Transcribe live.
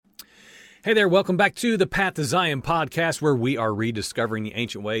Hey there, welcome back to the Path to Zion podcast, where we are rediscovering the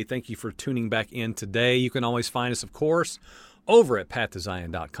ancient way. Thank you for tuning back in today. You can always find us, of course, over at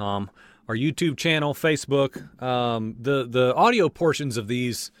pathtozion.com, our YouTube channel, Facebook. The audio portions of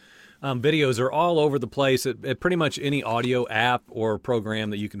these videos are all over the place at pretty much any audio app or program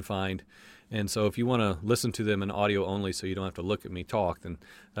that you can find. And so if you want to listen to them in audio only so you don't have to look at me talk, then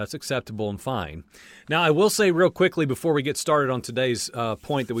that's acceptable and fine. Now, I will say real quickly before we get started on today's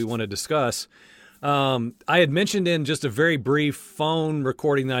point that we want to discuss, I had mentioned in just a very brief phone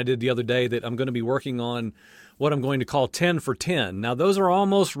recording that I did the other day that I'm going to be working on what I'm going to call 10 for 10. Now, those are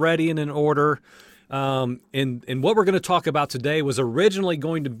almost ready and in order. And what we're going to talk about today was originally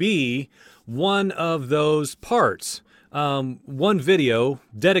going to be one of those parts, one video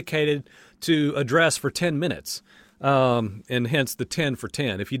dedicated to address for 10 minutes, and hence the 10 for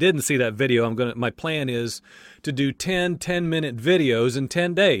 10. If you didn't see that video, my plan is to do 10-minute videos in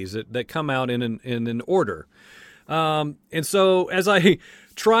 10 days that come out in an order. And so as I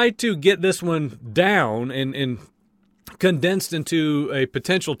tried to get this one down and condensed into a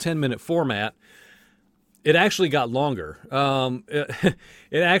potential 10-minute format, it actually got longer. I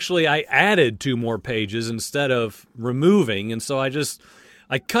added 2 more pages instead of removing, and so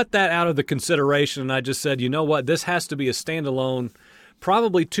I cut that out of the consideration, and I just said, you know what, this has to be a standalone,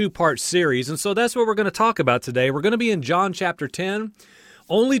 probably 2-part series, and so that's what we're going to talk about today. We're going to be in John chapter 10,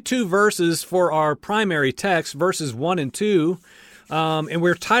 only 2 verses for our primary text, verses 1 and 2, and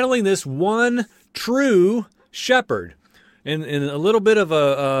we're titling this One True Shepherd, and a little bit of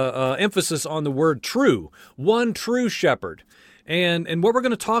a emphasis on the word true, one true shepherd. And what we're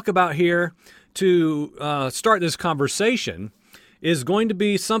going to talk about here to start this conversation is going to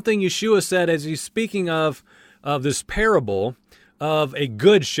be something Yeshua said as he's speaking of this parable of a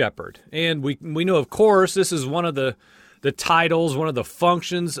good shepherd. And we know, of course, this is one of the titles, one of the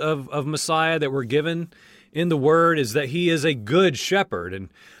functions of Messiah that we're given in the Word, is that he is a good shepherd. And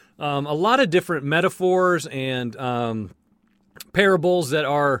a lot of different metaphors and parables that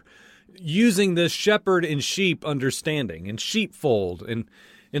are using this shepherd and sheep understanding and sheepfold.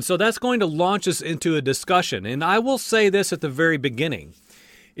 And so that's going to launch us into a discussion. And I will say this at the very beginning.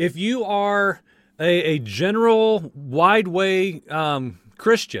 If you are a general, wide-way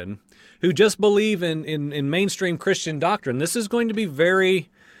Christian who just believe in mainstream Christian doctrine, this is going to be very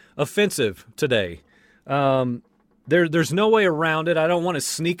offensive today. There's no way around it. I don't want to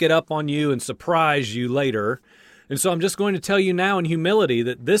sneak it up on you and surprise you later. And so I'm just going to tell you now in humility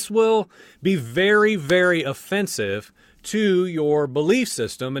that this will be very, very offensive to your belief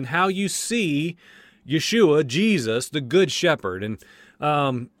system and how you see Yeshua, Jesus, the Good Shepherd. And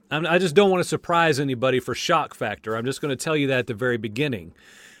I just don't want to surprise anybody for shock factor. I'm just going to tell you that at the very beginning.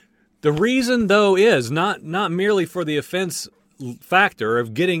 The reason, though, is not merely for the offense factor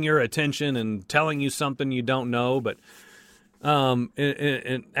of getting your attention and telling you something you don't know, but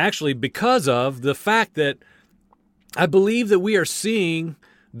and actually because of the fact that I believe that we are seeing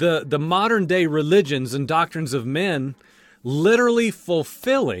the modern day religions and doctrines of men literally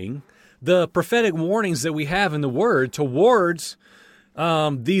fulfilling the prophetic warnings that we have in the Word towards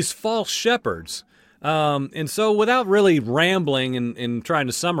these false shepherds. And so without really rambling and trying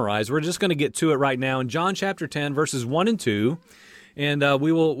to summarize, we're just going to get to it right now in John chapter 10, verses 1 and 2. And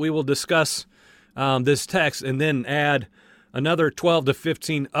we will discuss this text and then add another 12 to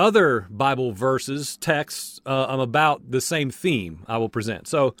 15 other Bible verses, texts about the same theme I will present.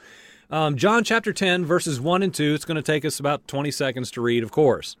 So John chapter 10, verses 1 and 2, it's going to take us about 20 seconds to read, of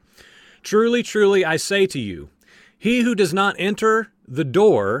course. Truly, truly, I say to you, he who does not enter the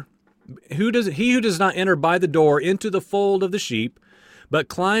door, he who does not enter by the door into the fold of the sheep, but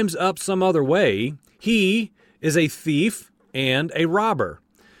climbs up some other way, he is a thief and a robber.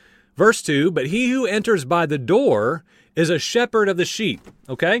 Verse 2, but he who enters by the door is a shepherd of the sheep,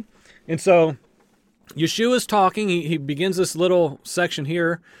 okay? And so Yeshua's talking. He begins this little section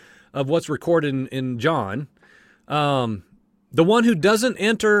here of what's recorded in John. The one who doesn't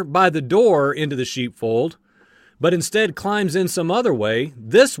enter by the door into the sheepfold, but instead climbs in some other way,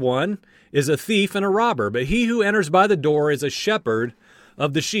 this one is a thief and a robber. But he who enters by the door is a shepherd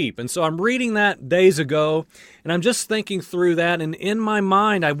of the sheep. And so I'm reading that days ago, and I'm just thinking through that, and in my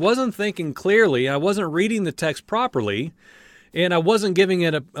mind, I wasn't thinking clearly, I wasn't reading the text properly, and I wasn't giving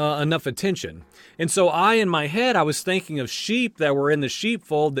it enough attention. And so in my head, I was thinking of sheep that were in the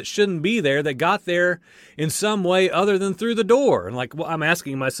sheepfold that shouldn't be there, that got there in some way other than through the door. And I'm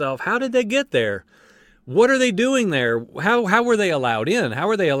asking myself, how did they get there? What are they doing there? How were they allowed in? How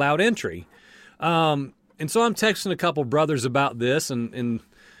were they allowed entry? And so I'm texting a couple brothers about this, and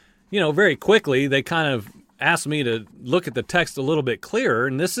very quickly they kind of asked me to look at the text a little bit clearer,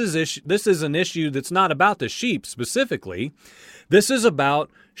 and this is an issue that's not about the sheep specifically. This is about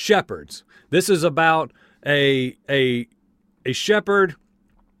shepherds. This is about a shepherd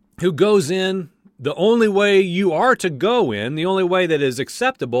who goes in the only way you are to go in, the only way that is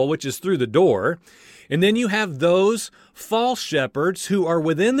acceptable, which is through the door. And then you have those false shepherds who are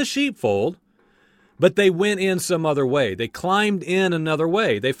within the sheepfold, but they went in some other way. They climbed in another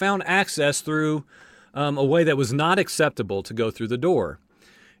way. They found access through a way that was not acceptable to go through the door.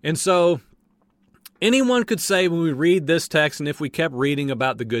 And so anyone could say when we read this text, and if we kept reading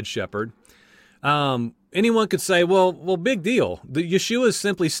about the Good Shepherd, anyone could say, well, big deal. Yeshua is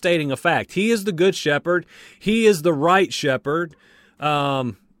simply stating a fact. He is the Good Shepherd. He is the right shepherd.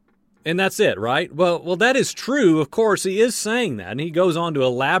 And that's it, right? Well, that is true. Of course, he is saying that, and he goes on to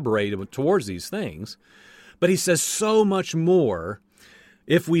elaborate towards these things. But he says so much more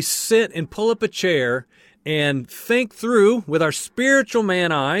if we sit and pull up a chair and think through with our spiritual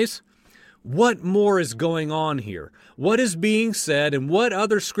man eyes what more is going on here, what is being said, and what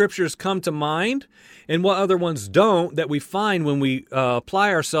other scriptures come to mind, and what other ones don't that we find when we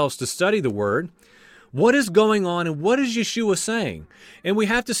apply ourselves to study the Word. What is going on, and what is Yeshua saying? And we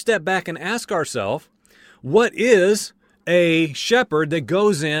have to step back and ask ourselves, what is a shepherd that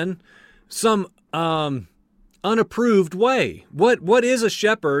goes in some unapproved way? What is a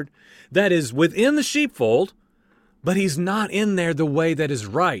shepherd that is within the sheepfold, but he's not in there the way that is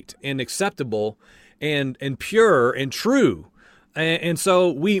right and acceptable and pure and true? And so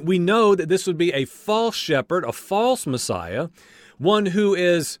we know that this would be a false shepherd, a false Messiah, one who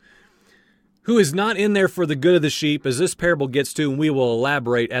is not in there for the good of the sheep, as this parable gets to, and we will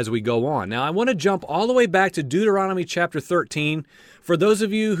elaborate as we go on. Now, I want to jump all the way back to Deuteronomy chapter 13. For those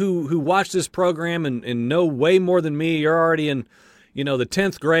of you who watch this program and know way more than me, you're already in the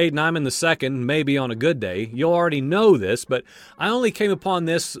 10th grade, and I'm in the 2nd, maybe on a good day. You'll already know this, but I only came upon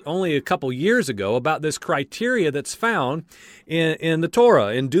this only a couple years ago about this criteria that's found in the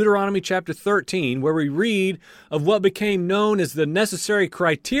Torah, in Deuteronomy chapter 13, where we read of what became known as the necessary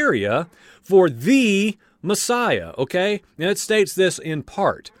criteria for the Messiah, okay? And it states this in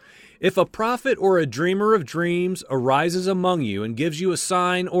part. If a prophet or a dreamer of dreams arises among you and gives you a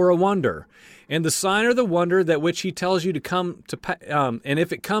sign or a wonder, and the sign or the wonder that which he tells you to come to, and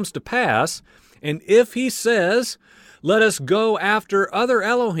if it comes to pass, and if he says, let us go after other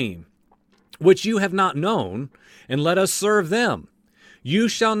Elohim, which you have not known, and let us serve them, you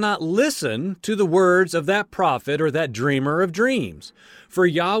shall not listen to the words of that prophet or that dreamer of dreams. For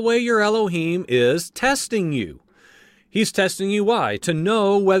Yahweh your Elohim is testing you. He's testing you why? To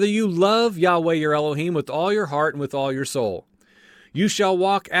know whether you love Yahweh your Elohim with all your heart and with all your soul. You shall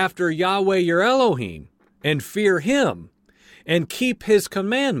walk after Yahweh your Elohim and fear him and keep his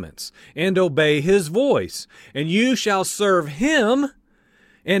commandments and obey his voice. And you shall serve him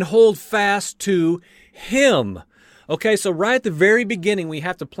and hold fast to him. Okay, so right at the very beginning, we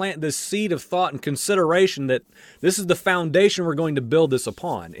have to plant this seed of thought and consideration that this is the foundation we're going to build this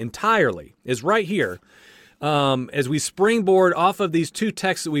upon entirely, is right here. As we springboard off of these two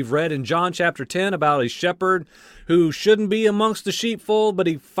texts that we've read in John chapter 10 about a shepherd who shouldn't be amongst the sheepfold, but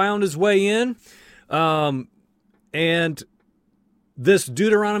he found his way in. And this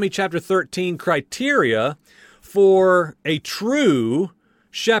Deuteronomy chapter 13 criteria for a true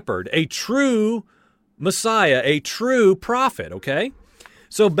shepherd, a true Messiah, a true prophet, okay?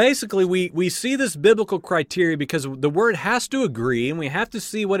 So basically, we see this biblical criteria because the Word has to agree, and we have to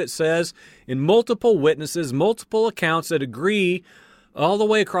see what it says in multiple witnesses, multiple accounts that agree all the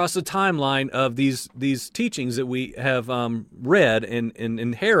way across the timeline of these teachings that we have read and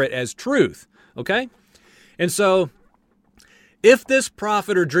inherit as truth, okay? And so if this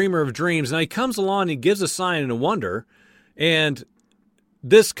prophet or dreamer of dreams, now he comes along and he gives a sign and a wonder, and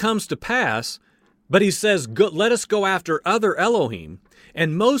this comes to pass, but he says, let us go after other Elohim.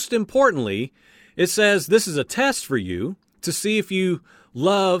 And most importantly, it says this is a test for you to see if you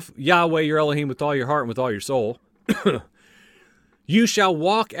love Yahweh your Elohim with all your heart and with all your soul. You shall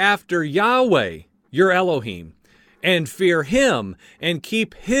walk after Yahweh your Elohim and fear him and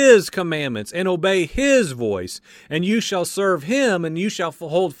keep his commandments and obey his voice. And you shall serve him and you shall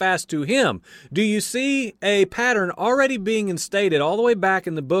hold fast to him. Do you see a pattern already being instated all the way back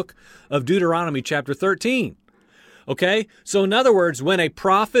in the book of Deuteronomy chapter 13? Okay, so in other words, when a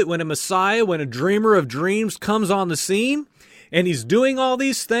prophet, when a Messiah, when a dreamer of dreams comes on the scene, and he's doing all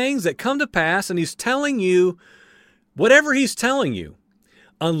these things that come to pass, and he's telling you whatever he's telling you,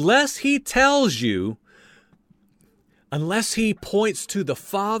 unless he tells you, unless he points to the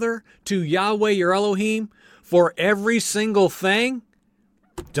Father, to Yahweh your Elohim, for every single thing,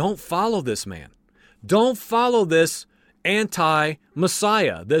 don't follow this man. Don't follow this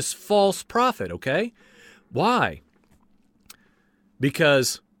anti-Messiah, this false prophet, okay? Why?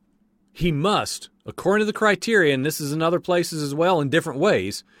 Because he must, according to the criteria, and this is in other places as well in different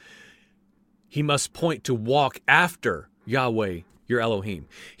ways, he must point to walk after Yahweh, your Elohim.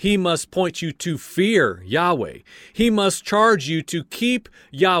 He must point you to fear Yahweh. He must charge you to keep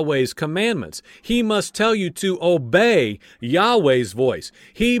Yahweh's commandments. He must tell you to obey Yahweh's voice.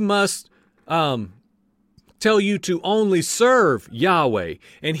 He must tell you to only serve Yahweh.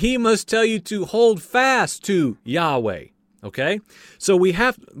 And he must tell you to hold fast to Yahweh. Okay? So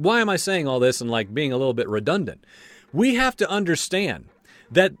why am I saying all this and like being a little bit redundant? We have to understand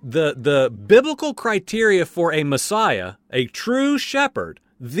that the biblical criteria for a Messiah, a true shepherd,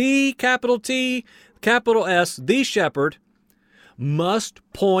 the capital T, capital S, the shepherd, must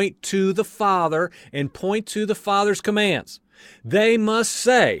point to the Father and point to the Father's commands. They must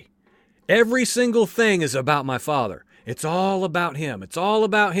say, every single thing is about my Father. It's all about Him. It's all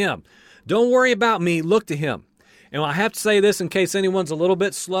about Him. Don't worry about me. Look to Him. And I have to say this in case anyone's a little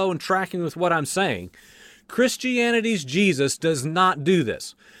bit slow in tracking with what I'm saying. Christianity's Jesus does not do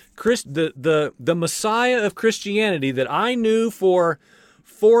this. The Messiah of Christianity that I knew for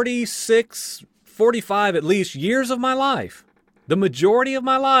 46, 45 at least years of my life, the majority of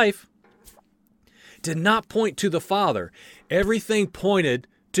my life, did not point to the Father. Everything pointed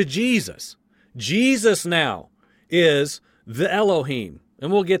to Jesus. Jesus now is the Elohim. And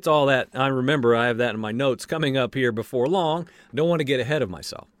we'll get to all that. I remember I have that in my notes coming up here before long. I don't want to get ahead of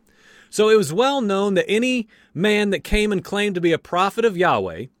myself. So it was well known that any man that came and claimed to be a prophet of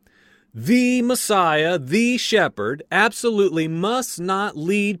Yahweh, the Messiah, the shepherd, absolutely must not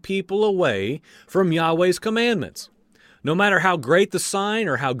lead people away from Yahweh's commandments. No matter how great the sign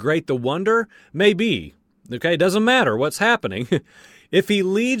or how great the wonder may be. Okay, it doesn't matter what's happening. If he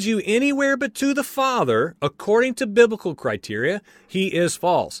leads you anywhere but to the Father, according to biblical criteria, he is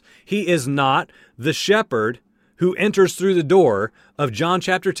false. He is not the shepherd who enters through the door of John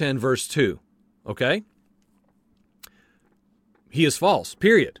chapter 10, verse 2. Okay? He is false,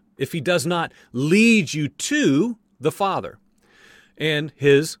 period. If he does not lead you to the Father and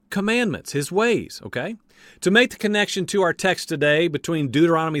His commandments, His ways, okay? To make the connection to our text today between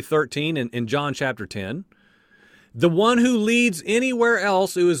Deuteronomy 13 and John chapter 10, the one who leads anywhere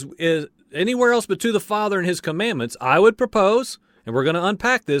else, who is anywhere else but to the Father and His commandments, I would propose, and we're going to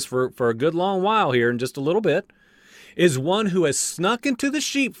unpack this for a good long while here in just a little bit, is one who has snuck into the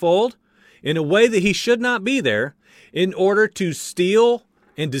sheepfold in a way that he should not be there in order to steal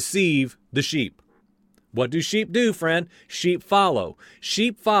and deceive the sheep. What do sheep do, friend? Sheep follow.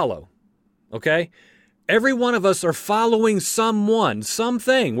 Sheep follow. Okay? Every one of us are following someone,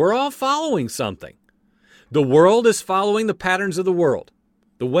 something. We're all following something. The world is following the patterns of the world,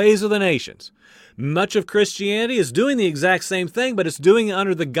 the ways of the nations. Much of Christianity is doing the exact same thing, but it's doing it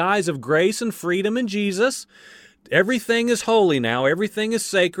under the guise of grace and freedom in Jesus. Everything is holy now. Everything is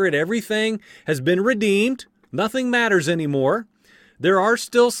sacred. Everything has been redeemed. Nothing matters anymore. There are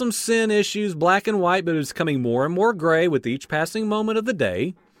still some sin issues, black and white, but it's becoming more and more gray with each passing moment of the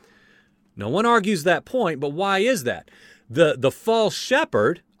day. No one argues that point, but why is that? The false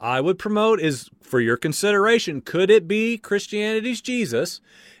shepherd, I would promote, is for your consideration. Could it be Christianity's Jesus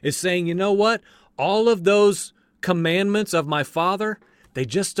is saying, you know what? All of those commandments of my Father, they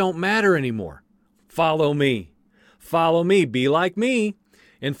just don't matter anymore. Follow me. Follow me. Be like me.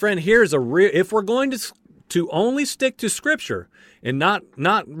 And friend, here's if we're going to only stick to Scripture and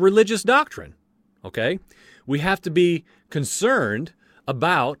not religious doctrine, okay, we have to be concerned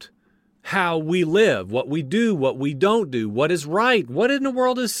about how we live, what we do, what we don't do, what is right, what in the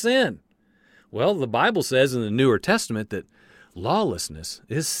world is sin. Well, the Bible says in the Newer Testament that lawlessness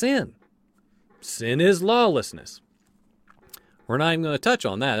is sin. Sin is lawlessness. We're not even going to touch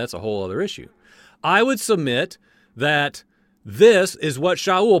on that. That's a whole other issue. I would submit that this is what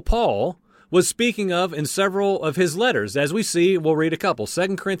Shaul Paul was speaking of in several of his letters. As we see, we'll read a couple.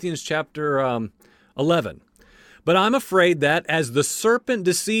 2 Corinthians chapter 11. But I'm afraid that as the serpent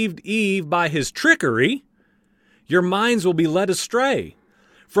deceived Eve by his trickery, your minds will be led astray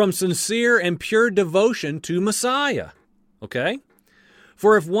from sincere and pure devotion to Messiah. Okay?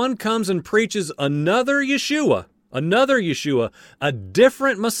 For if one comes and preaches another Yeshua, a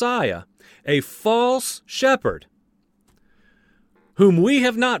different Messiah, a false shepherd, whom we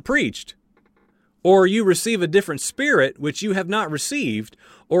have not preached, or you receive a different spirit which you have not received,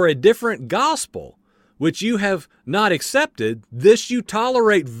 or a different gospel which you have not accepted, this you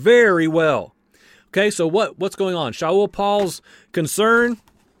tolerate very well. Okay, so what's going on? Shaul Paul's concern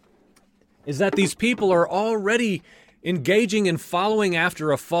is that these people are already engaging in following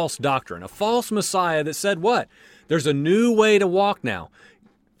after a false doctrine, a false Messiah that said what? There's a new way to walk now.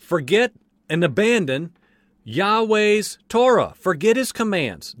 Forget and abandon Yahweh's Torah. Forget his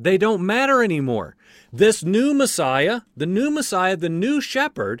commands. They don't matter anymore. This new Messiah, the new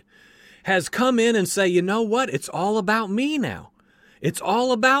shepherd, has come in and say, you know what? It's all about me now. It's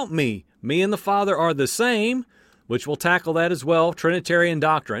all about me. Me and the Father are the same, which we'll tackle that as well, Trinitarian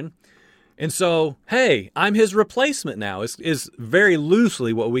doctrine. And so, hey, I'm his replacement now, is very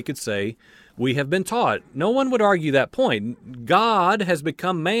loosely what we could say we have been taught. No one would argue that point. God has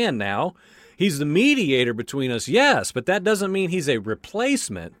become man now. He's the mediator between us, yes, but that doesn't mean he's a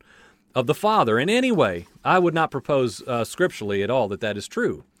replacement of the Father in any way. I would not propose scripturally at all that is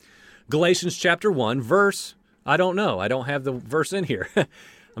true. Galatians chapter 1, verse, I don't know. I don't have the verse in here.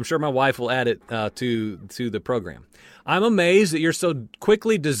 I'm sure my wife will add it to the program. I'm amazed that you're so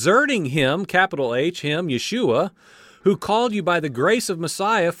quickly deserting him, capital H, him, Yeshua, who called you by the grace of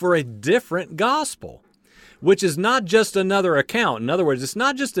Messiah for a different gospel, which is not just another account. In other words, it's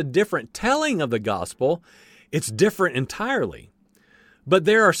not just a different telling of the gospel, it's different entirely. But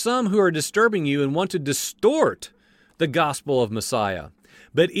there are some who are disturbing you and want to distort the gospel of Messiah.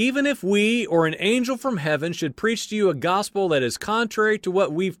 But even if we or an angel from heaven should preach to you a gospel that is contrary to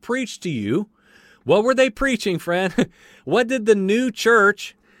what we've preached to you, what were they preaching, friend? What did the new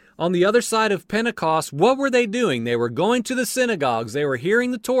church on the other side of Pentecost, what were they doing? They were going to the synagogues. They were hearing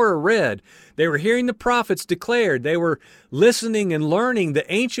the Torah read. They were hearing the prophets declared. They were listening and learning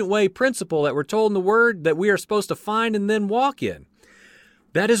the ancient way principle that we're told in the Word that we are supposed to find and then walk in.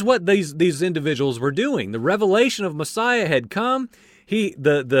 That is what these individuals were doing. The revelation of Messiah had come.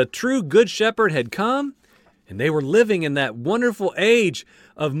 The true good shepherd had come, and they were living in that wonderful age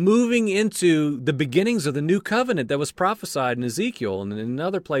of moving into the beginnings of the new covenant that was prophesied in Ezekiel and in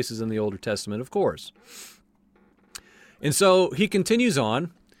other places in the Older Testament, of course. And so he continues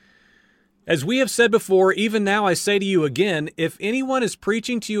on, as we have said before, even now I say to you again, if anyone is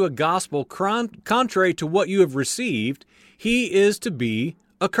preaching to you a gospel contrary to what you have received, he is to be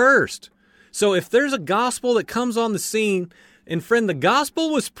accursed. So if there's a gospel that comes on the scene, and friend, the gospel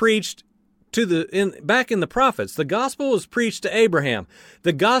was preached back in the prophets. The gospel was preached to Abraham.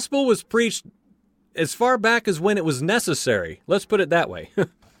 The gospel was preached as far back as when it was necessary. Let's put it that way.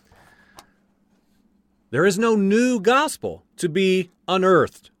 There is no new gospel to be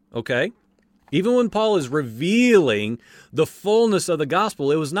unearthed, okay? Even when Paul is revealing the fullness of the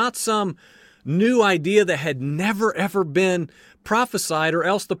gospel, it was not some new idea that had never, ever been prophesied, or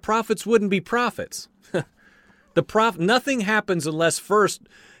else the prophets wouldn't be prophets. Nothing happens unless first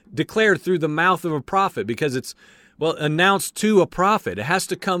declared through the mouth of a prophet, because it's, announced to a prophet. It has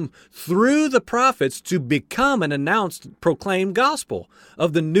to come through the prophets to become an announced, proclaimed gospel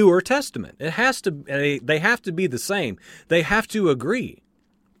of the newer testament. They have to be the same. They have to agree.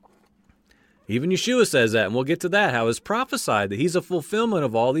 Even Yeshua says that, and we'll get to that, how it's prophesied that he's a fulfillment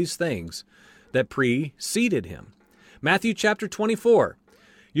of all these things that preceded him. Matthew chapter 24.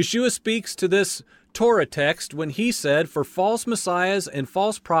 Yeshua speaks to this Torah text when he said, for false messiahs and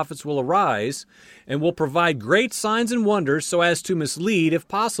false prophets will arise and will provide great signs and wonders so as to mislead, if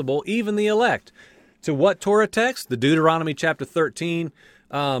possible, even the elect. To what Torah text? The Deuteronomy chapter 13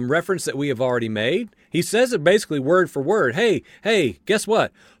 reference that we have already made. He says it basically word for word. Hey, guess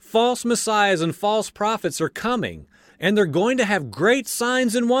what? False messiahs and false prophets are coming, and they're going to have great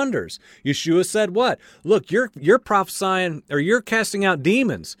signs and wonders. Yeshua said what? Look, you're prophesying, or you're casting out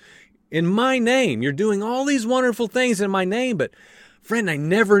demons in my name. You're doing all these wonderful things in my name, but friend, I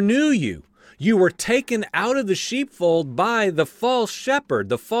never knew you. You were taken out of the sheepfold by the false shepherd,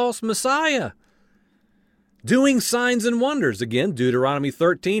 the false Messiah, doing signs and wonders. Again, Deuteronomy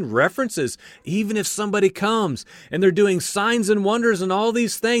 13 references, even if somebody comes and they're doing signs and wonders and all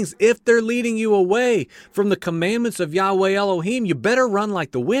these things, if they're leading you away from the commandments of Yahweh Elohim, you better run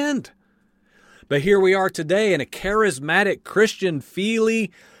like the wind. But here we are today in a charismatic, Christian,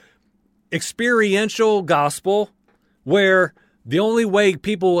 feely, experiential gospel where the only way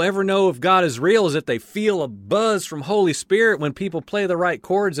people will ever know if God is real is if they feel a buzz from Holy Spirit when people play the right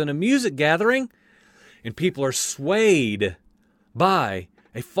chords in a music gathering, and people are swayed by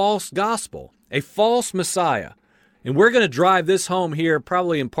a false gospel, a false Messiah. And we're going to drive this home here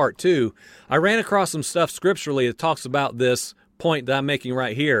probably in part 2. I ran across some stuff scripturally that talks about this point that I'm making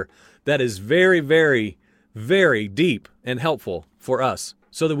right here that is very, very, very deep and helpful for us,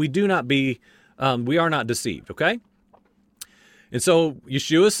 so that we are not deceived, okay? And so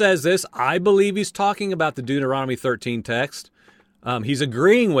Yeshua says this. I believe he's talking about the Deuteronomy 13 text. He's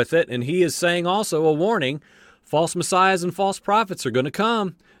agreeing with it, and he is saying also a warning. False messiahs and false prophets are going to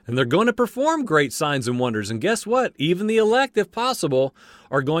come. And they're going to perform great signs and wonders. And guess what? Even the elect, if possible,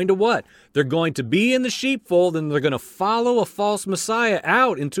 are going to what? They're going to be in the sheepfold, and they're going to follow a false Messiah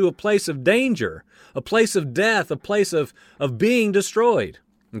out into a place of danger, a place of death, a place of being destroyed.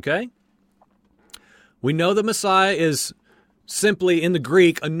 Okay? We know the Messiah is simply, in the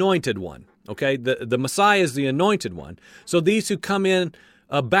Greek, anointed one. Okay? The Messiah is the anointed one. So these who come in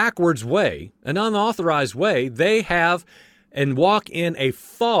a backwards way, an unauthorized way, they have and walk in a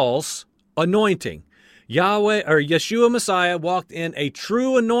false anointing. Yahweh or Yeshua Messiah walked in a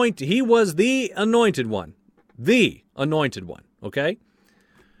true anointing. He was the anointed one. The anointed one. Okay?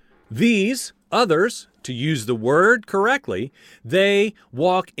 These others, to use the word correctly, they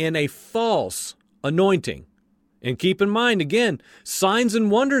walk in a false anointing. And keep in mind, again, signs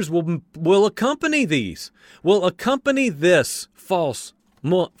and wonders will accompany these, will accompany this false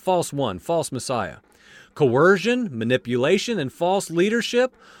Messiah. Coercion, manipulation, and false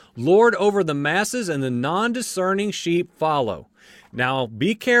leadership lord over the masses, and the non-discerning sheep follow. Now,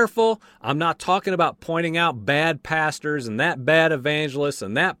 be careful. I'm not talking about pointing out bad pastors and that bad evangelist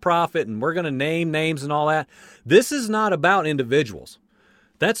and that prophet, and we're going to name names and all that. This is not about individuals.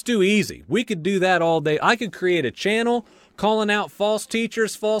 That's too easy. We could do that all day. I could create a channel calling out false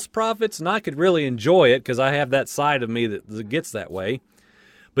teachers, false prophets, and I could really enjoy it because I have that side of me that gets that way.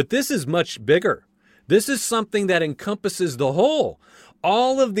 But this is much bigger. This is something that encompasses the whole.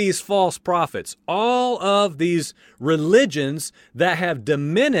 All of these false prophets, all of these religions that have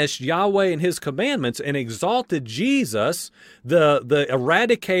diminished Yahweh and His commandments and exalted Jesus, the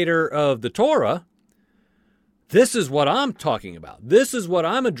eradicator of the Torah, this is what I'm talking about. This is what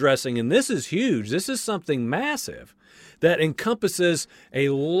I'm addressing, and this is huge. This is something massive that encompasses a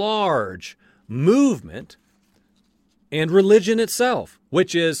large movement and religion itself,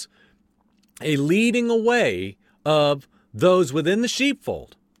 which is a leading away of those within the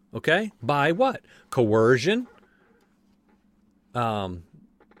sheepfold, okay? By what? Coercion,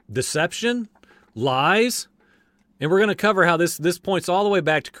 deception, lies. And we're going to cover how this points all the way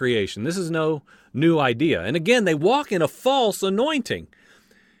back to creation. This is no new idea. And again, they walk in a false anointing.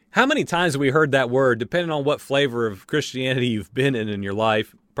 How many times have we heard that word, depending on what flavor of Christianity you've been in your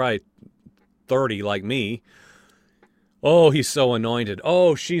life? Probably 30 like me. Oh, he's so anointed.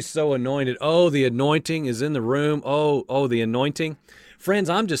 Oh, she's so anointed. Oh, the anointing is in the room. Oh, the anointing. Friends,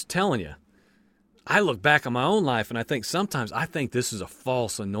 I'm just telling you. I look back on my own life and I think sometimes this is a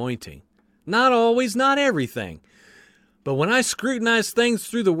false anointing. Not always, not everything. But when I scrutinize things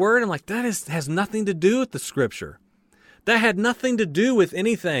through the Word, I'm like, that has nothing to do with the Scripture. That had nothing to do with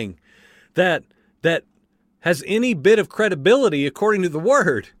anything that has any bit of credibility according to the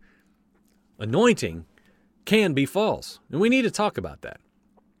Word. Anointing can be false. And we need to talk about that.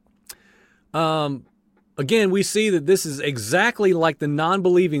 Again, we see that this is exactly like the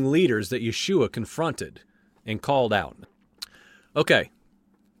non-believing leaders that Yeshua confronted and called out. Okay.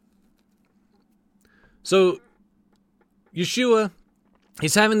 So, Yeshua,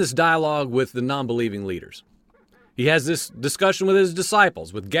 he's having this dialogue with the non-believing leaders. He has this discussion with his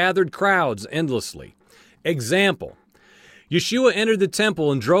disciples, with gathered crowds endlessly. Example, Yeshua entered the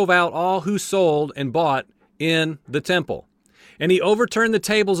temple and drove out all who sold and bought in the temple. And he overturned the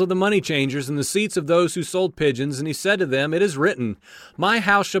tables of the money changers and the seats of those who sold pigeons, and he said to them, "It is written, my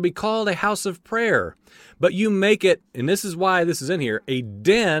house shall be called a house of prayer, but you make it," and this is why this is in here, "a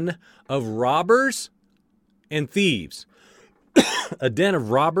den of robbers and thieves." A den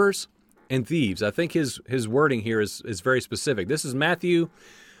of robbers and thieves. I think his wording here is very specific. This is Matthew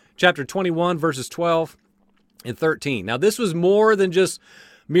chapter 21, verses 12 and 13. Now, this was more than just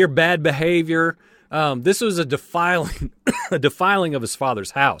mere bad behavior. This was a defiling of his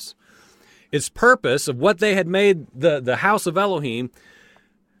father's house. Its purpose of what they had made the house of Elohim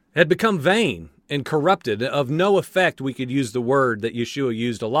had become vain and corrupted, of no effect. We could use the word that Yeshua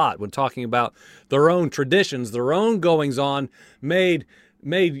used a lot when talking about their own traditions, their own goings on, made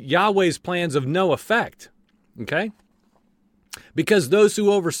Yahweh's plans of no effect. Okay? Because those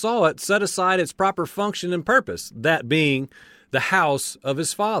who oversaw it set aside its proper function and purpose, that being the house of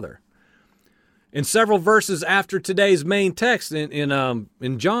his father. In several verses after today's main text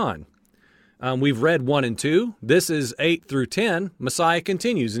in John, we've read 1 and 2. This is 8 through 10. Messiah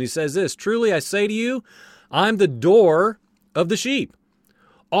continues, and he says this, "Truly I say to you, I'm the door of the sheep.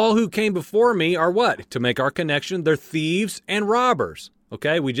 All who came before me are" what? To make our connection, they're thieves and robbers.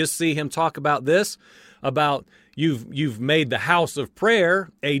 Okay, we just see him talk about this, about you've made the house of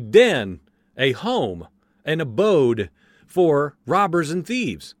prayer a den, a home, an abode for robbers and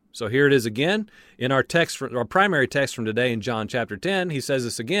thieves. So here it is again in our text, our primary text from today in John chapter 10. He says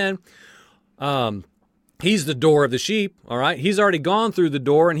this again. He's the door of the sheep, all right? He's already gone through the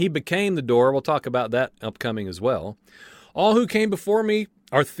door, and he became the door. We'll talk about that upcoming as well. All who came before me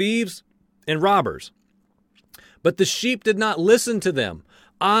are thieves and robbers, but the sheep did not listen to them.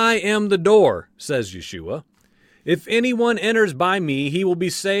 I am the door, says Yeshua. If anyone enters by me, he will be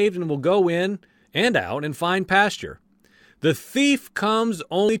saved and will go in and out and find pasture. The thief comes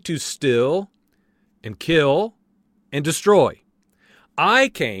only to steal and kill and destroy. I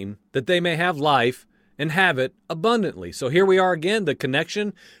came that they may have life and have it abundantly. So here we are again, the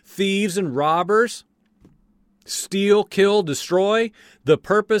connection, thieves and robbers, steal, kill, destroy, the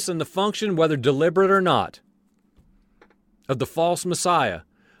purpose and the function, whether deliberate or not, of the false Messiah,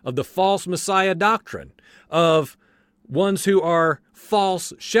 of the false Messiah doctrine, of ones who are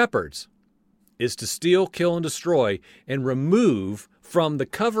false shepherds, is to steal, kill, and destroy, and remove from the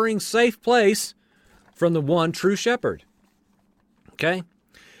covering safe place from the one true shepherd. Okay?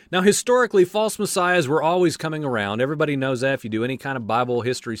 Now, historically, false messiahs were always coming around. Everybody knows that if you do any kind of Bible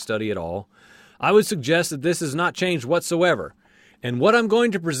history study at all. I would suggest that this has not changed whatsoever. And what I'm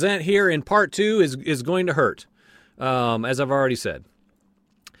going to present here in part 2 is going to hurt, as I've already said.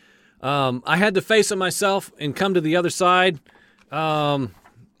 I had to face it myself and come to the other side, I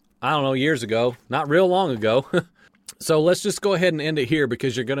don't know, years ago, not real long ago. So let's just go ahead and end it here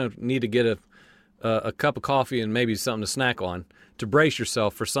because you're going to need to get a cup of coffee and maybe something to snack on to brace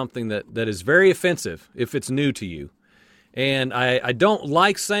yourself for something that is very offensive if it's new to you. And I don't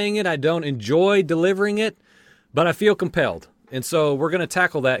like saying it. I don't enjoy delivering it, but I feel compelled. And so we're going to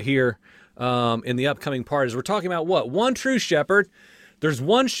tackle that here in the upcoming part as we're talking about what? One true shepherd. There's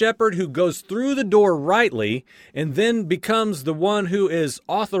one shepherd who goes through the door rightly and then becomes the one who is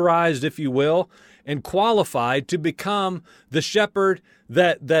authorized, if you will, and qualified to become the shepherd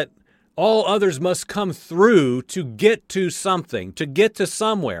that all others must come through to get to something, to get to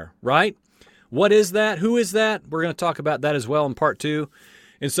somewhere, right? What is that? Who is that? We're going to talk about that as well in part 2.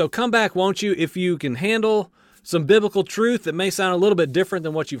 And so come back, won't you, if you can handle some biblical truth that may sound a little bit different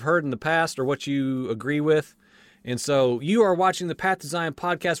than what you've heard in the past or what you agree with. And so you are watching the Path to Zion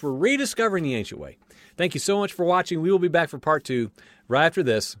podcast. We're rediscovering the ancient way. Thank you so much for watching. We will be back for part 2 right after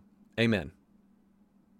this. Amen.